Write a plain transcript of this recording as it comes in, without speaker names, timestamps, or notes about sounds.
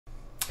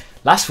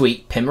Last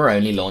week,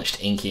 Pimoroni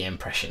launched Inky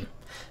Impression.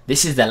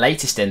 This is the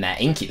latest in their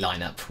Inky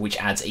lineup, which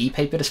adds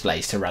e-paper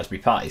displays to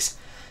Raspberry Pis.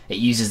 It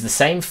uses the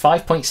same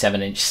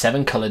 5.7-inch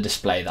 7-colour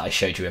display that I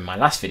showed you in my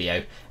last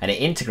video, and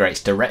it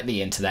integrates directly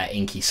into their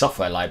Inky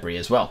software library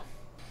as well.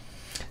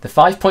 The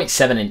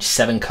 5.7-inch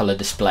 7-colour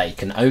display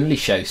can only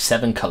show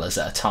 7 colours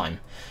at a time,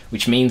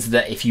 which means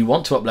that if you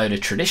want to upload a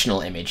traditional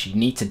image, you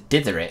need to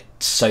dither it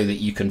so that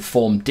you can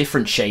form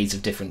different shades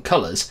of different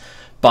colours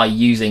by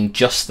using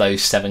just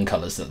those 7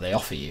 colours that they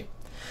offer you.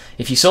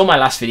 If you saw my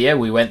last video,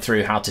 we went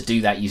through how to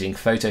do that using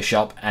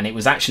Photoshop, and it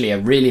was actually a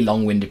really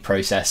long-winded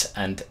process,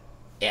 and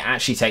it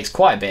actually takes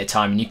quite a bit of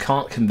time, and you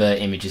can't convert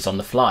images on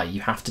the fly.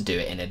 You have to do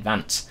it in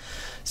advance.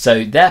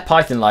 So their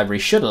Python library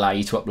should allow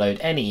you to upload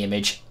any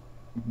image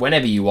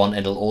whenever you want.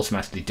 It'll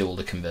automatically do all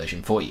the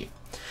conversion for you.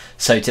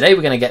 So today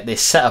we're going to get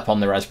this set up on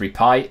the Raspberry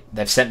Pi.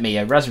 They've sent me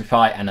a Raspberry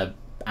Pi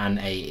and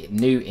a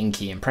new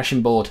Inky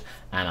Impression board,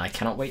 and I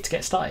cannot wait to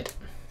get started.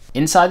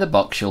 Inside the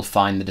box you'll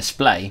find the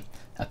display,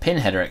 a pin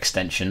header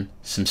extension,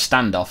 some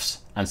standoffs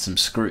and some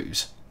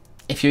screws.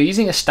 If you're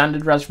using a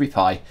standard Raspberry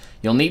Pi,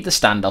 you'll need the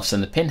standoffs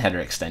and the pin header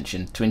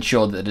extension to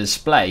ensure that the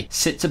display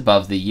sits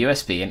above the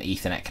USB and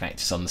Ethernet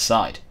connectors on the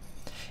side.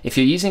 If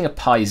you're using a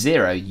Pi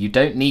Zero, you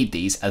don't need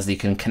these as they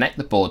can connect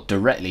the board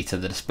directly to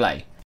the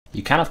display.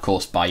 You can of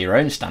course buy your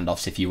own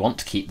standoffs if you want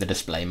to keep the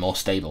display more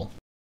stable.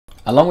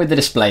 Along with the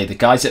display, the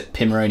guys at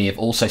Pimoroni have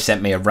also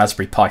sent me a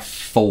Raspberry Pi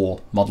 4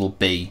 Model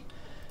B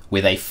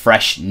with a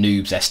fresh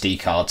Noobs SD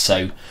card.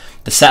 So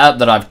the setup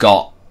that I've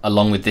got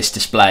along with this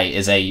display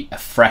is a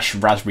fresh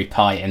Raspberry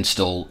Pi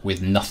install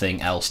with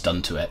nothing else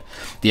done to it.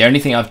 The only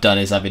thing I've done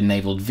is I've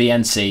enabled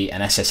VNC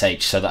and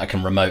SSH so that I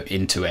can remote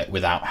into it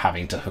without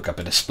having to hook up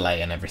a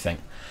display and everything.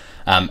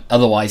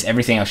 Otherwise,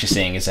 everything else you're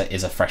seeing is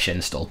a fresh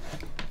install.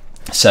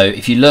 So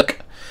if you look,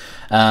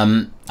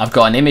 I've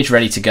got an image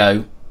ready to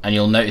go, and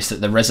you'll notice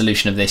that the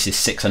resolution of this is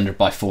 600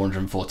 by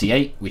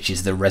 448, which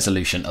is the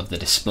resolution of the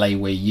display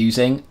we're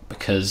using,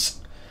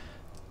 because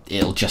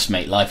it'll just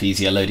make life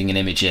easier loading an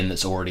image in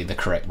that's already the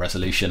correct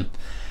resolution.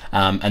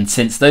 And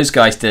since those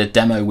guys did a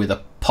demo with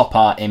a pop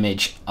art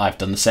image, I've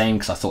done the same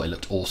because I thought it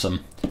looked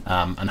awesome.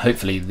 And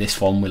hopefully this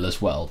one will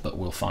as well, but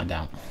we'll find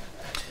out.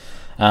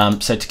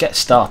 So to get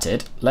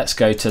started, let's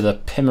go to the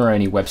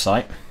Pimoroni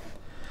website.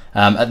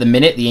 At the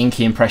minute, the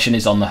Inky Impression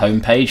is on the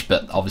home page,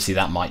 but obviously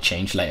that might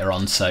change later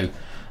on. So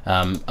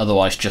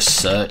otherwise, just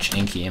search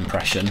Inky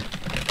Impression,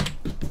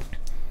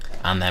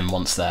 and then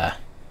once there,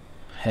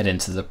 head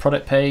into the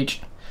product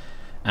page.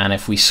 And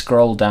if we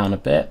scroll down a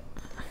bit,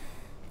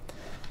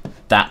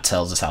 that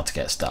tells us how to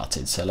get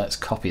started. So let's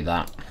copy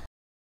that.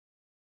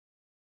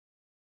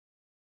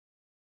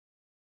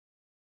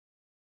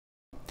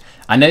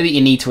 I know that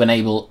you need to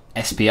enable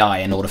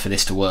SPI in order for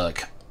this to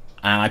work.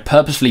 And I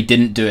purposefully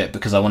didn't do it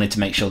because I wanted to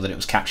make sure that it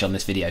was captured on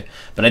this video,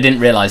 but I didn't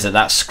realize that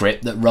that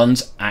script that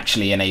runs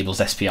actually enables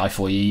SPI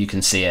for you. You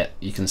can see it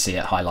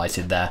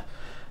highlighted there,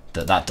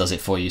 that does it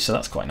for you, so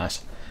that's quite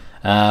nice.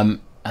 And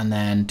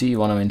then, do you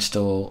want to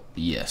install?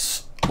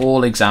 Yes,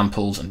 all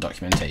examples and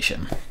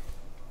documentation.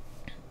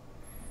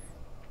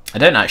 I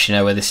don't actually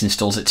know where this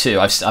installs it to.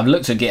 I've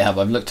looked at GitHub,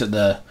 I've looked at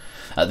the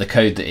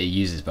code that it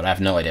uses, but I have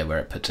no idea where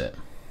it puts it.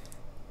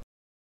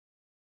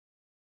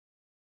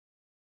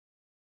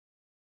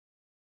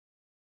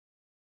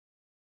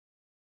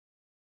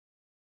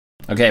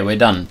 Okay, we're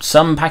done.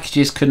 Some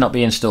packages could not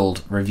be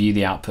installed. Review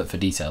the output for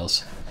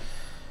details.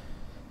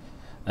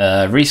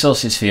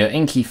 Resources for your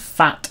Inky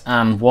FAT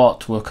and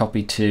what will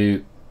copy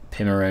to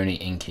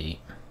Pimoroni Inky.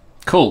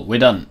 Cool, we're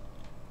done.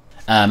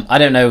 I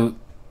don't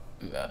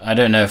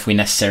know if we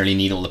necessarily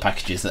need all the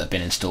packages that have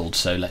been installed,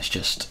 so let's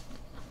just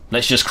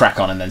crack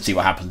on and then see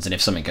what happens. And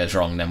if something goes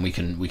wrong, then we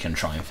can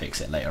try and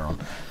fix it later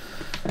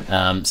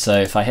on.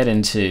 So if I head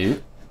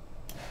into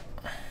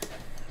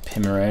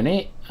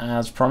Pimoroni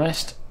as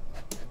promised.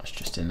 It's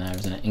just in there,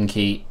 isn't it?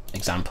 Inky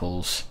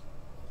examples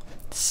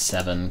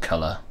 7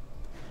 color.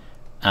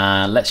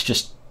 Let's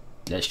just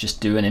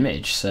do an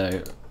image.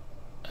 So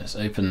let's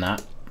open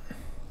that.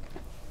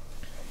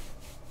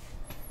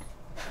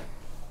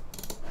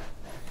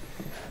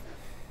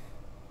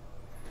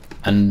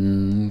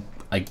 And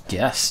I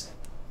guess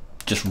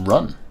just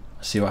run.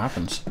 See what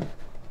happens.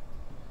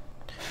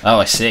 Oh,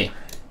 I see.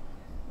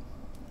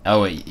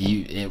 Oh,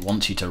 it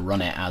wants you to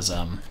run it as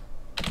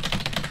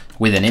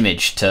with an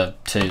image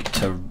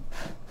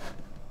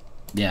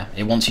yeah,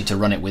 it wants you to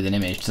run it with an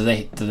image. Do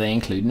they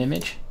include an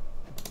image?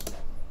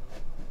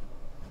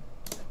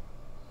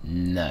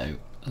 No.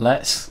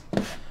 Let's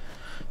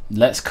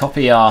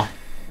copy our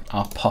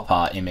pop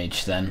art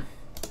image then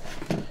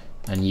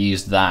and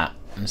use that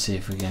and see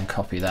if we can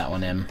copy that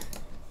one in.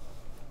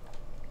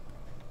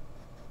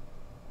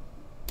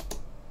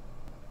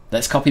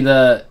 Let's copy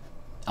our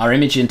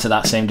image into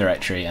that same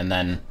directory, and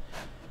then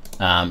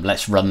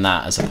let's run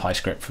that as a Pi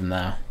script from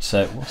there.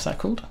 So what's that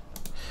called?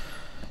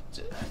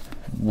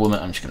 Woman.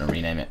 I'm just going to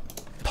rename it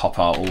pop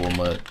art, all one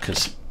word,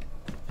 because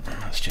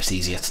it's just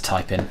easier to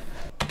type in.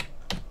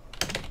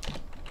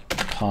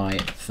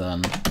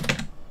 Python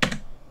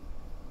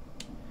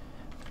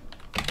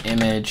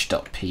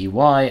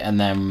image.py, and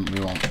then we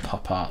want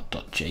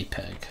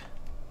popart.jpg.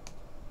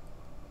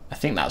 I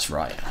think that's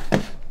right.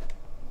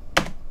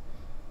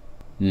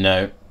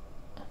 No.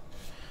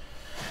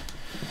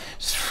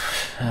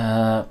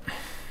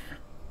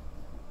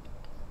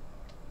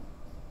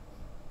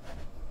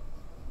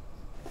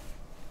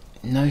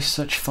 No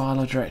such file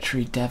or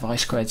directory dev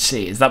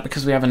I2C. Is that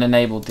because we haven't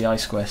enabled the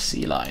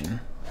I2C line?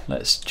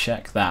 Let's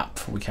check that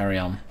before we carry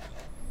on.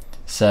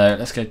 So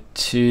let's go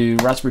to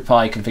Raspberry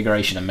Pi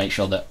configuration and make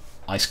sure that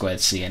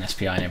I2C and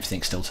SPI and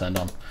everything's still turned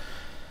on.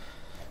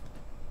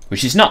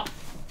 Which is not.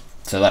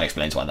 So that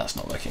explains why that's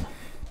not working.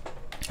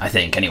 I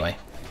think, anyway.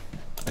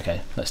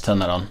 Okay, let's turn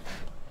that on.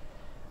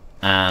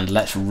 And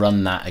let's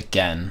run that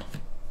again.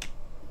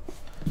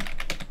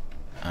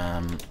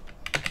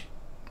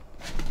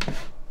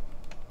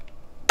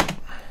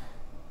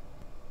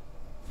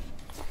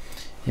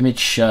 Image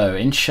show.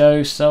 In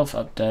show, self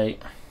update.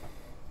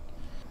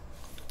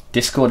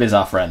 Discord is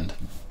our friend.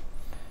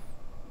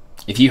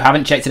 If you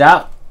haven't checked it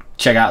out,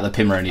 check out the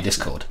Pimoroni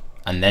Discord.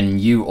 And then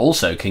you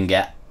also can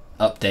get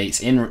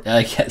updates in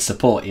get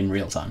support in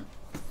real time.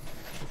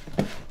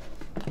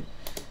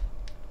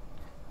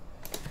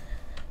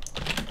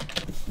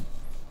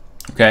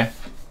 Okay.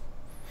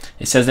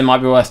 It says it might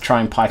be worth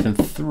trying Python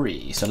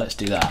 3, so let's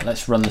do that.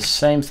 Let's run the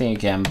same thing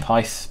again.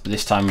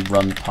 This time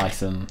run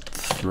Python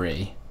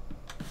 3.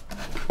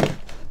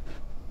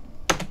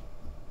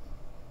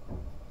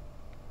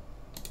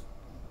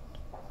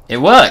 It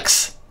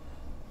works!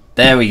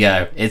 There we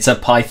go. It's a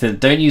Python.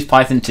 Don't use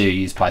Python 2,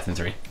 use Python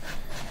 3.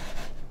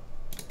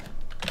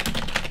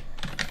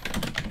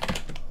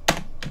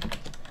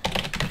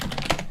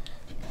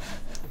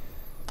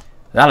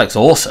 That looks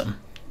awesome.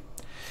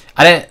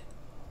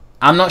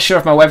 I'm not sure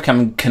if my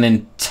webcam can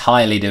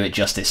entirely do it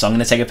justice, so I'm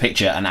going to take a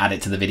picture and add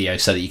it to the video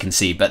so that you can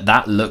see, but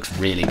that looks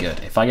really good.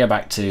 If I go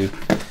back to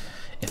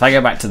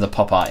the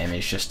pop art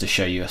image just to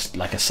show you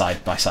like a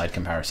side-by-side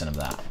comparison of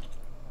that.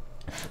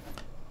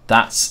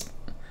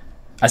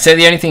 I'd say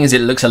the only thing is it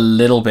looks a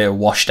little bit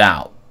washed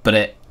out, but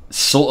it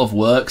sort of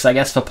works, I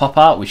guess, for pop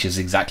art, which is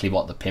exactly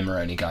what the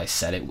Pimoroni guys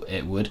said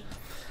it would.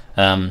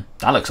 That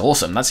looks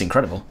awesome. That's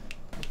incredible.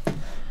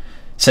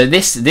 So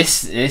this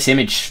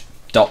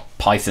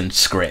image.python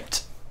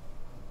script,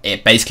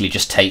 it basically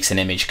just takes an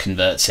image,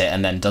 converts it,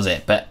 and then does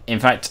it. But in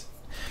fact,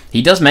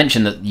 he does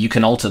mention that you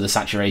can alter the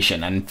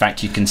saturation, and in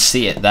fact you can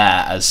see it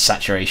there as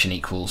saturation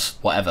equals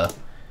whatever.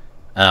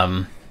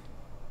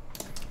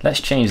 Let's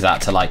change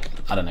that to, like,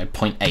 I don't know,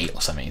 0.8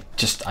 or something.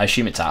 I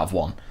assume it's out of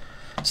 1.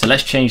 So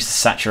let's change the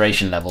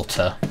saturation level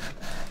to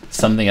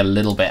something a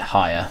little bit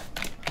higher,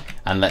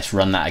 and let's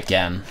run that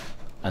again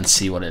and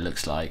see what it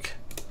looks like.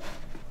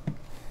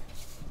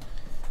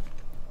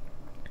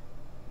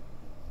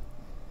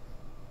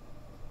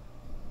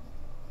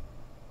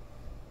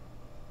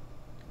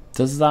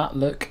 Does that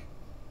look...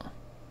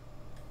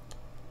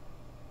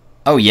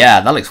 Oh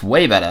yeah, that looks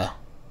way better.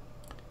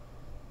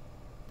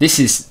 This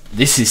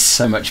is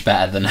so much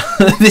better than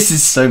this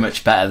is so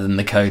much better than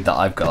the code that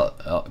I've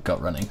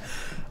got running.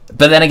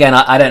 But then again,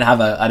 I don't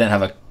have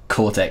a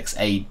Cortex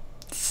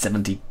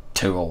A72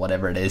 or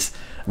whatever it is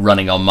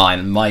running on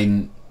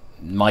mine.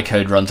 My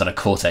code runs on a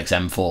Cortex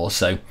M4,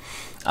 so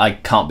I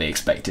can't be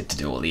expected to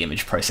do all the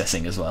image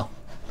processing as well.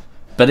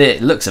 But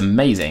it looks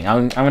amazing.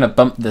 I'm going to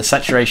bump the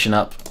saturation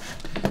up.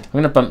 I'm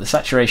going to bump the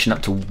saturation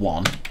up to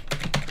 1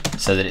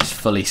 so that it's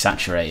fully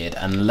saturated,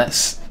 and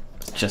let's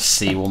just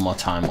see one more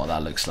time what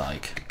that looks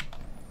like.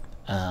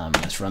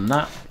 Let's run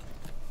that.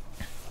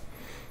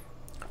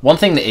 One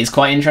thing that is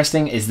quite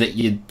interesting is that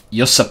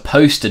you're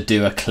supposed to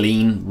do a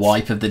clean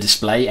wipe of the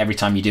display every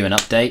time you do an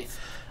update.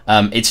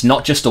 It's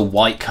not just a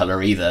white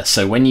color either,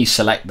 so when you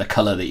select the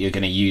color that you're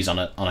going to use on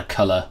a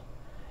color,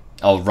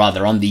 or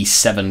rather on these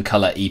 7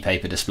 color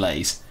e-paper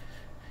displays,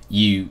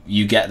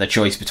 you get the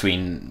choice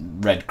between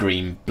red,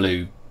 green,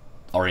 blue,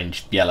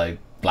 orange, yellow,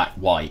 black,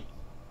 white,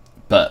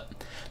 but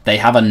they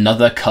have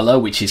another color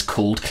which is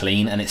called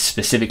clean, and it's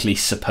specifically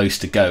supposed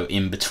to go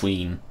in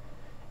between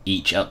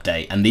each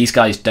update, and these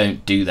guys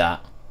don't do that,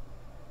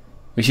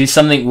 which is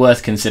something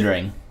worth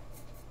considering.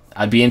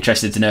 I'd be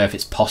interested to know if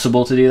it's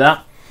possible to do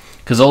that,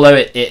 because although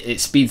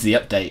it speeds the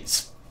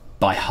updates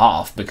by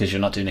half because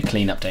you're not doing a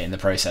clean update in the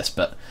process,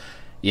 but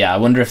yeah, I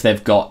wonder if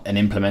they've got an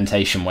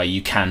implementation where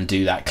you can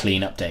do that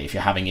clean update if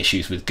you're having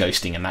issues with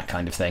ghosting and that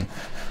kind of thing.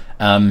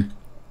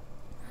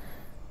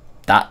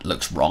 That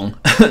looks wrong.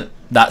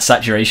 That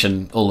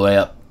saturation all the way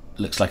up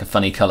looks like a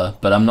funny color,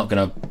 but I'm not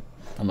gonna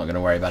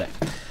worry about it.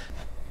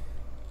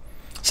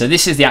 So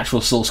this is the actual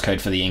source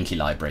code for the Inky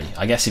library.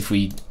 I guess if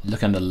we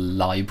look under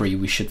library,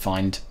 we should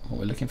find what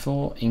we're looking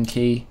for.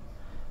 Inky,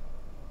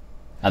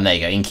 and there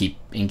you go.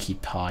 Inky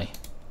Pi.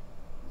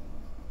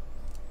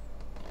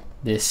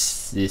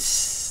 This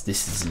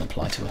doesn't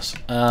apply to us.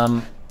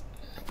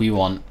 We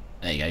want,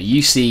 there you go,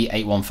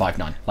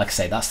 UC8159. Like I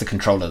say, that's the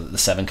controller that the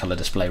 7 color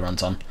display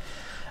runs on.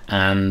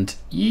 And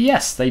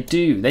yes, they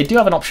do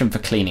have an option for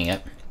cleaning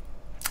it.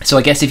 So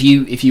I guess if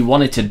you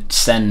wanted to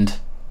send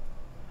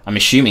I'm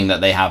assuming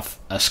that they have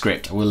a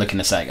script. We'll look in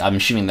a sec. I'm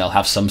assuming they'll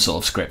have some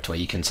sort of script where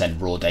you can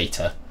send raw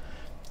data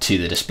to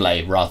the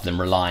display rather than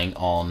relying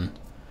on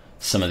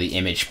some of the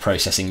image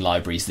processing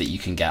libraries that you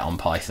can get on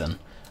Python.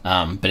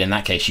 But in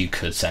that case, you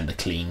could send a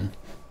clean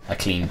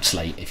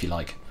slate if you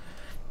like.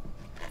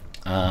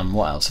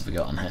 What else have we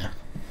got on here?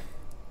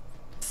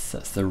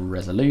 Sets the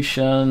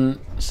resolution,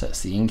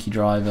 sets the Inky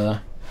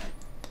driver,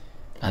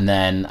 and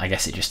then I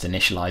guess it just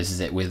initializes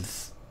it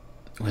with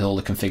all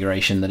the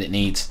configuration that it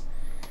needs.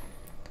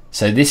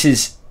 So this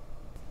is,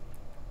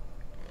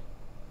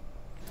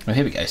 oh,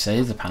 here we go. So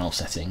here's the panel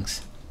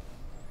settings.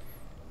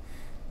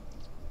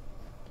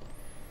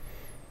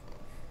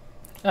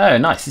 Oh,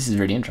 nice. This is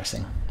really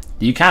interesting.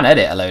 You can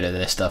edit a load of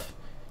this stuff.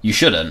 You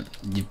shouldn't.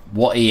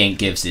 What e-ink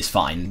gives is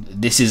fine.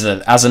 This is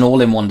as an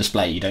all-in-one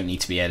display. You don't need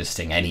to be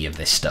editing any of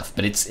this stuff,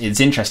 but it's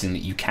interesting that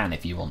you can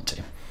if you want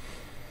to.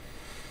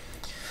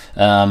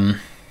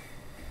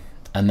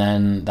 And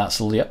then that's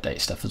all the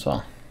update stuff as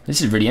well.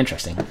 This is really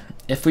interesting.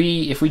 If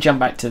we jump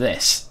back to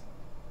this,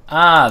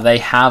 they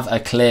have a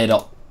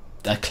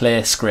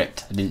clear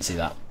script. I didn't see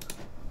that.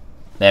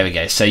 There we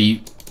go. So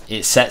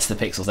it sets the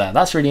pixels there.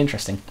 That's really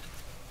interesting.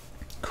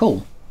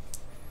 Cool.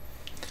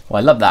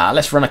 Well, I love that.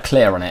 Let's run a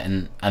clear on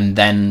it and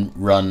then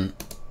run.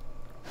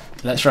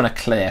 Let's run a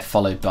clear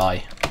followed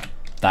by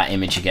that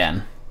image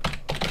again.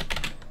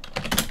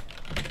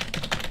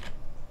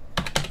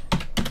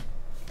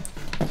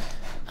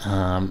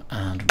 And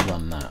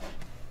run that.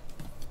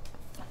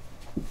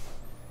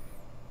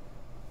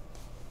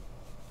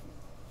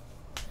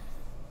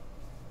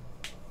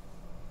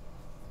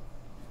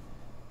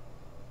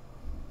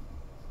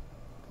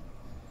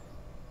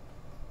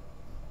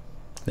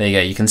 There you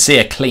go. You can see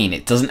a clean.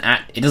 It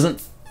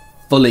doesn't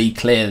fully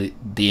clear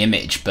the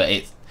image, but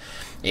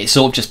it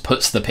sort of just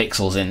puts the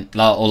pixels in,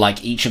 or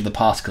like each of the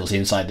particles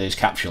inside those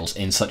capsules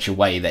in such a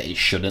way that it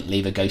shouldn't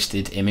leave a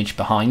ghosted image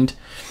behind.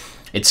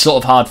 It's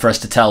sort of hard for us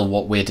to tell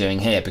what we're doing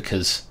here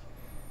because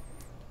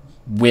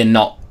we're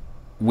not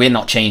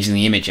changing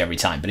the image every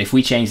time. But if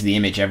we change the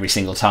image every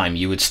single time,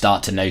 you would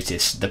start to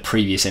notice the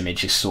previous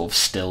image is sort of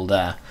still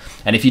there.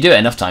 And if you do it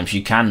enough times,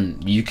 you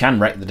can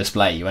wreck the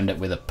display. You end up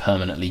with a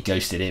permanently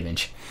ghosted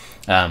image.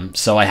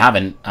 So I have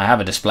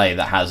a display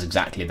that has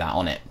exactly that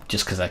on it,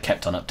 just because I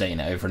kept on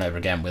updating it over and over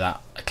again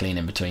without a clean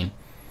in between.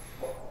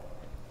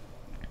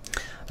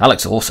 That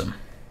looks awesome.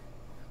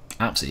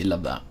 Absolutely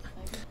love that.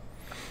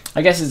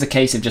 I guess it's a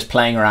case of just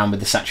playing around with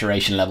the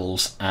saturation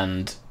levels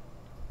and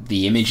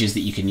the images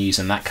that you can use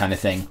and that kind of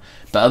thing.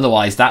 But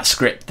otherwise, that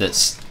script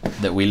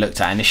that we looked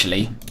at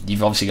initially,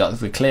 you've obviously got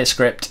the clear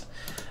script,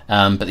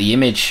 but the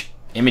image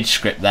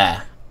script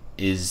there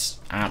is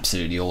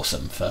absolutely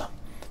awesome for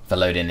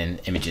loading in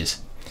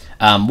images.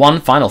 One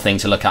final thing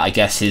to look at, I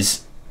guess,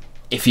 is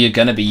if you're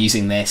going to be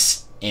using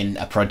this in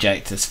a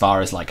project as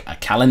far as like a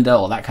calendar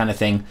or that kind of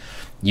thing,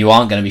 you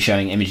aren't going to be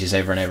showing images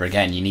over and over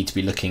again. You need to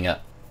be looking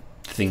at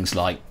things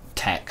like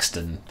text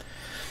and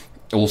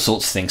all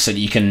sorts of things so that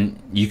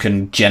you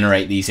can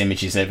generate these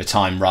images over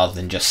time rather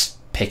than just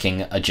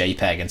picking a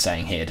JPEG and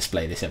saying, here,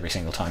 display this every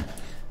single time.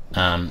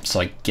 So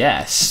I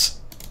guess,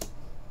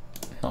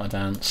 not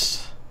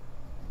advanced.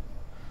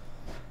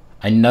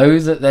 I know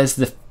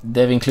that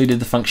they've included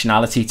the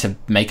functionality to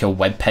make a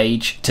web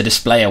page, to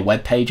display a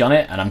web page on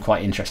it, and I'm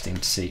quite interested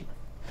to see.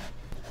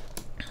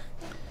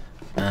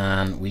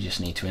 And we just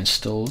need to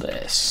install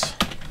this.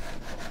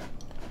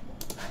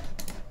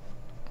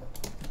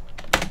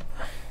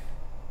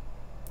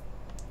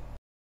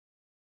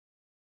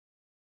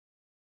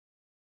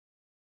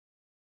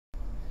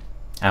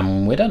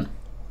 And we're done.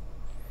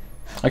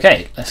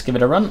 Okay, let's give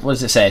it a run. What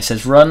does it say? It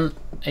says run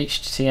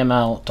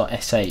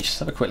html.sh. Let's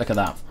have a quick look at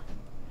that.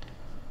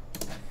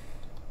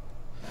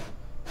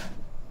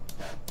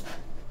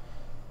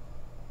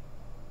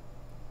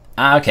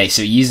 Okay,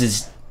 so it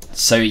uses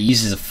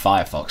a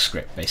Firefox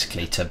script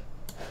basically to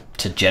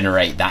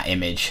generate that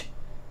image,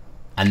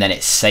 and then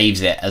it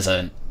saves it as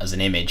an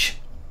image.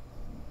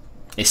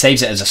 It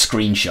saves it as a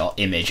screenshot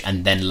image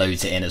and then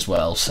loads it in as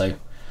well. So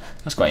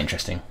that's quite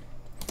interesting.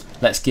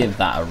 Let's give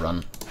that a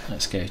run.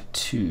 Let's go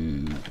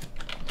to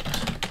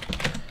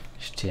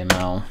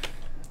HTML,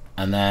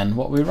 and then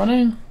what we're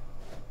running?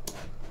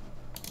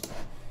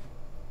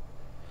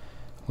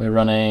 We're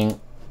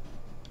running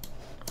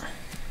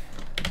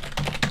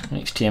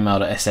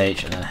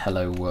html.sh and then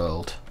hello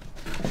world.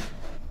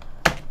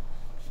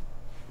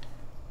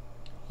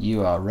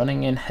 You are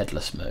running in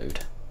headless mode.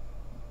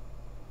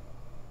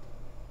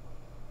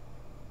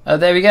 Oh,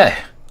 there we go.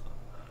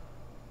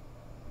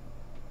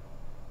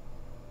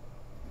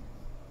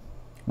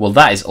 Well,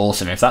 that is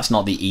awesome. If that's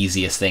not the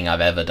easiest thing I've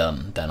ever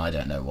done, then I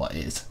don't know what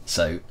is.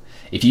 So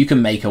if you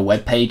can make a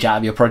web page out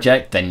of your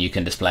project, then you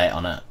can display it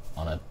on a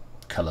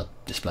color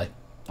display,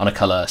 on a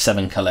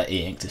 7-color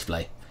e-ink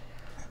display.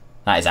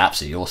 That is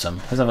absolutely awesome.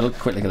 Let's have a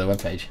quick look at the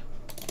web page.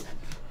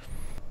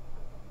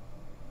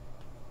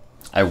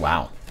 Oh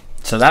wow!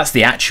 So that's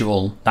the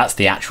actual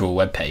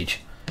web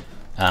page.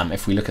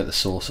 If we look at the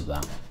source of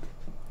that,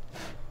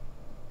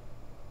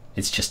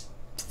 it's just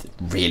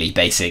really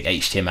basic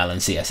HTML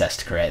and CSS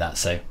to create that.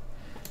 So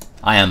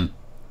I am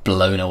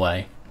blown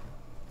away.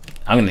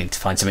 I'm going to need to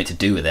find something to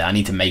do with it. I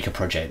need to make a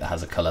project that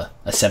has a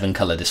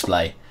 7-color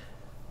display.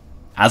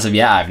 As of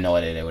yet, I have no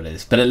idea what it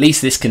is. But at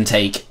least this can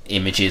take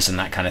images and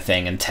that kind of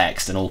thing, and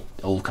text and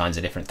all kinds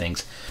of different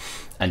things,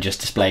 and just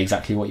display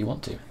exactly what you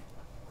want to.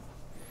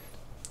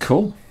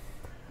 Cool.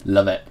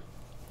 Love it.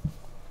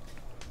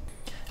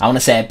 I want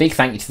to say a big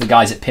thank you to the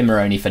guys at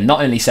Pimoroni for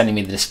not only sending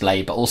me the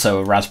display, but also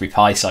a Raspberry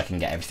Pi so I can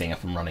get everything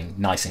up and running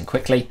nice and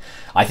quickly.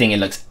 I think it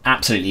looks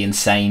absolutely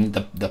insane.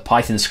 The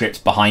Python scripts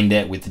behind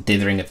it with the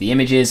dithering of the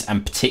images,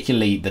 and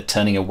particularly the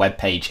turning a web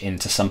page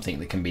into something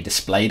that can be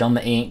displayed on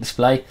the e-ink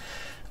display.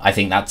 I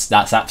think that's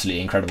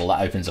absolutely incredible.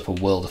 That opens up a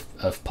world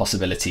of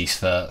possibilities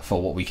for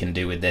what we can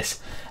do with this.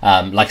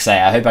 Like I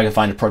say, I hope I can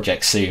find a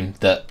project soon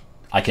that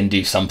I can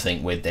do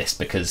something with this,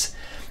 because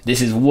this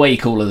is way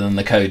cooler than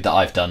the code that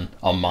I've done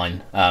on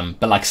mine.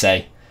 But like I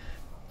say,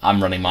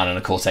 I'm running mine on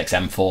a Cortex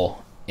M4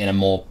 in a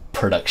more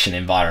production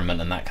environment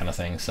and that kind of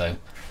thing. So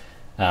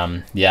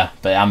yeah,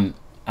 but I'm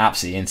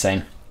absolutely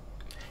insane.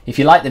 If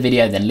you like the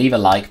video, then leave a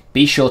like.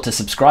 Be sure to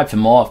subscribe for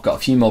more. I've got a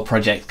few more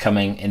projects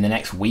coming in the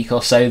next week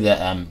or so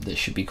that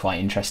should be quite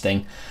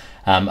interesting.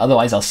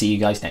 Otherwise, I'll see you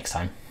guys next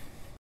time.